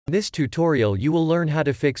In this tutorial you will learn how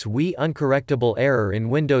to fix WHEA uncorrectable error in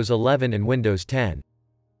Windows 11 and Windows 10.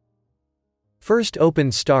 First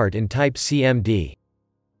open Start and type CMD.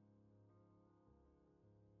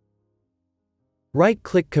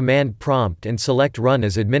 Right-click Command Prompt and select Run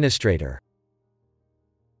as Administrator.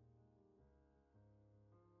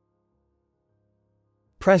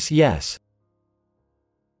 Press Yes.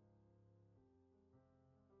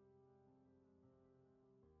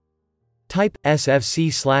 Type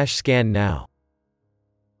sfc/scan now.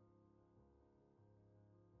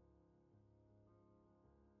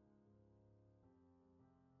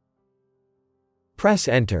 Press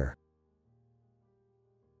Enter.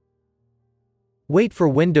 Wait for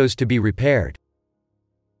Windows to be repaired.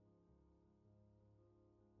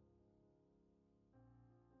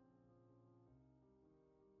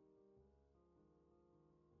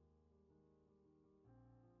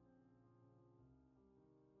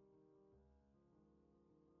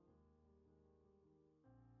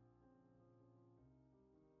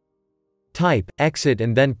 Type exit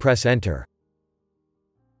and then press Enter.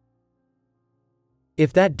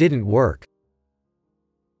 If that didn't work,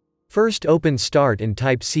 first open Start and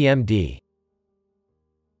type CMD.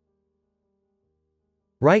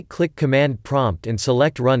 Right-click Command Prompt and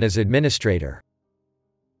select Run as Administrator.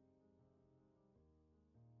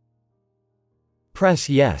 Press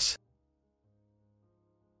Yes.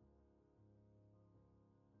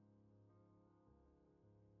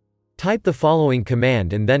 Type the following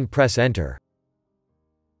command and then press Enter.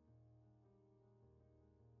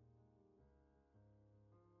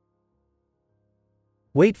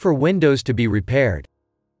 Wait for Windows to be repaired.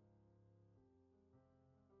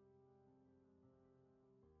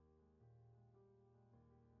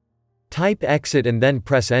 Type exit and then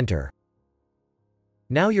press Enter.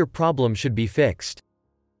 Now your problem should be fixed.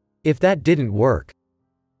 If that didn't work,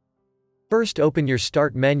 first open your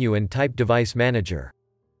Start menu and type Device Manager.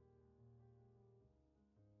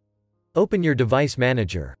 Open your Device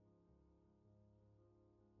Manager.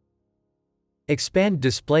 Expand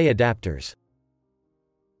Display Adapters.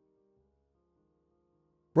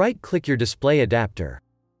 Right-click your display adapter.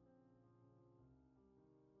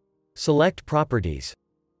 Select Properties.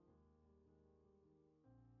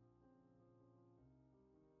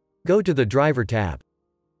 Go to the Driver tab.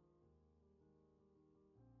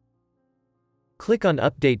 Click on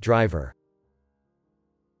Update Driver.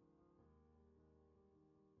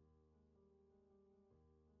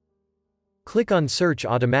 Click on Search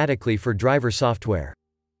automatically for driver software.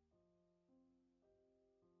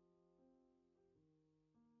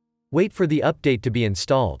 Wait for the update to be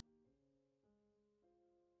installed.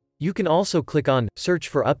 You can also click on Search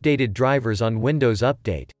for updated drivers on Windows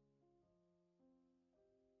Update.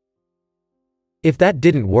 If that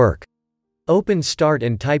didn't work, open Start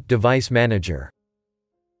and type Device Manager.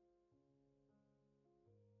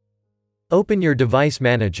 Open your Device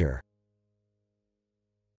Manager.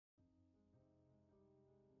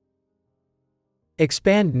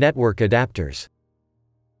 Expand Network Adapters.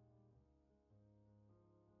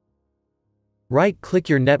 Right-click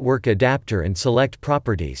your network adapter and select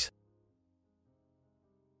Properties.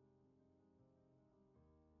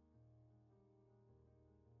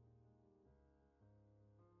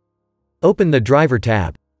 Open the Driver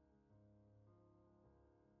tab.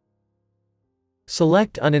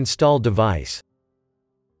 Select Uninstall Device.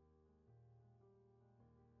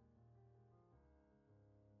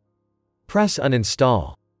 Press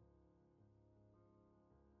Uninstall.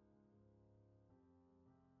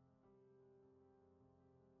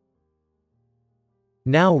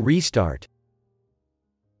 Now restart.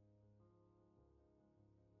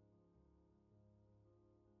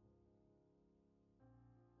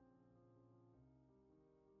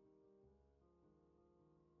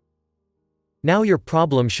 Now your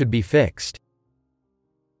problem should be fixed.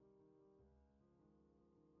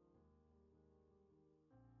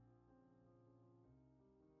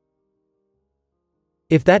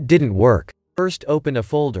 If that didn't work, first open a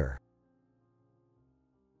folder.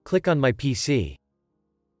 Click on My PC.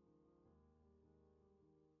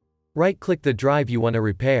 Right-click the drive you want to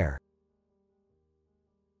repair.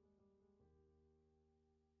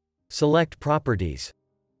 Select Properties.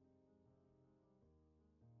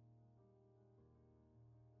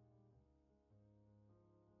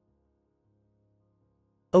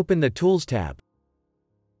 Open the Tools tab.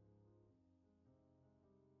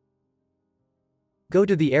 Go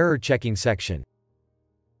to the Error Checking section.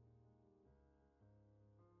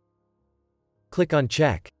 Click on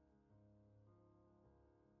Check.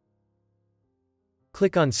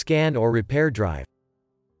 Click on Scan or Repair Drive.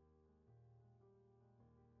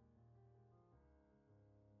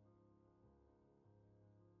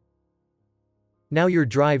 Now your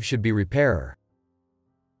drive should be repairer.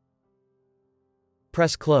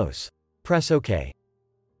 Press close. Press OK.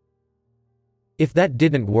 If that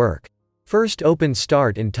didn't work, first open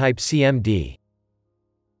Start and type CMD.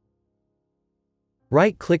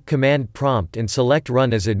 Right-click Command Prompt and select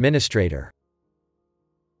Run as administrator.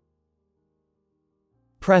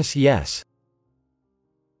 Press Yes.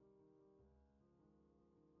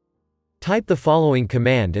 Type the following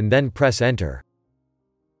command and then press Enter.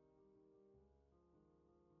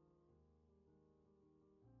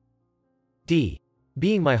 D.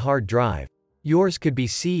 Being my hard drive. Yours could be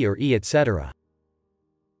C or E, etc.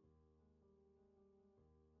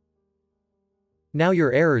 Now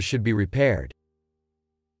your errors should be repaired.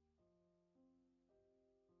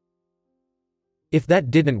 If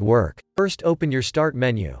that didn't work, first open your Start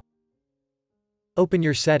menu. Open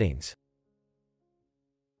your settings.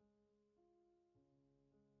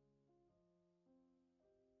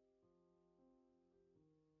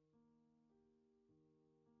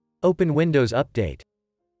 Open Windows Update.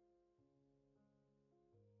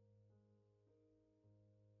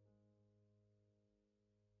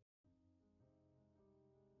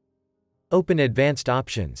 Open Advanced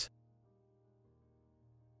Options.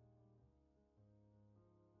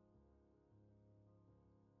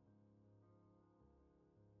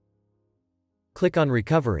 Click on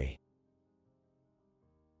Recovery.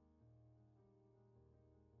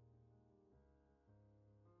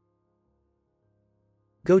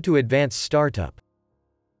 Go to Advanced Startup.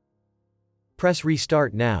 Press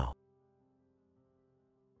Restart now.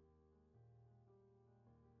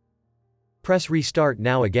 Press Restart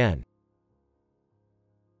now again.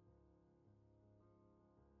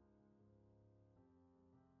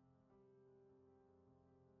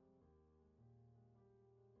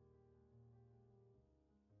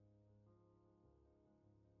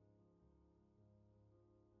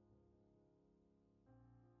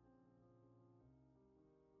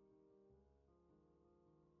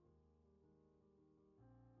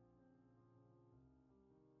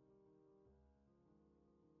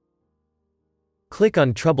 Click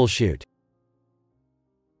on Troubleshoot.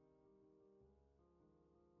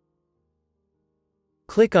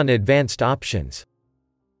 Click on Advanced Options.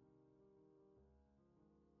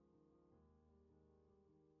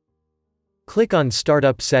 Click on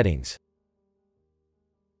Startup Settings.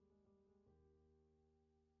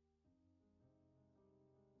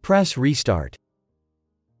 Press Restart.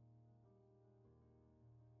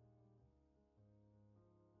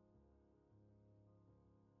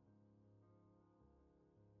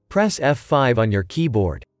 Press F5 on your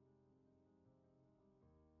keyboard.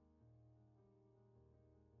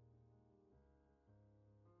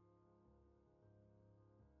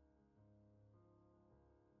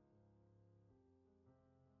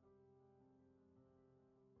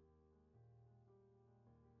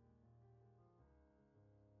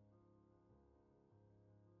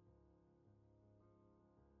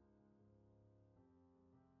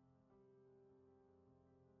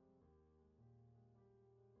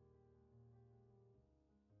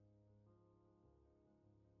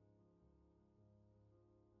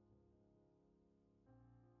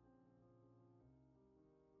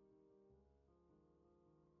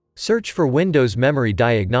 Search for Windows Memory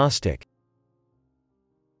Diagnostic.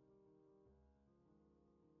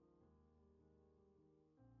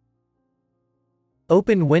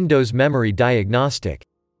 Open Windows Memory Diagnostic.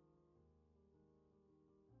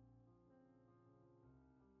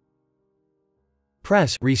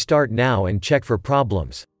 Press Restart now and check for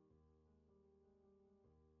problems.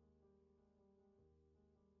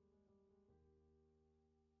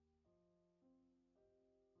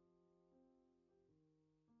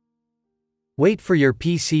 Wait for your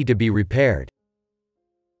PC to be repaired.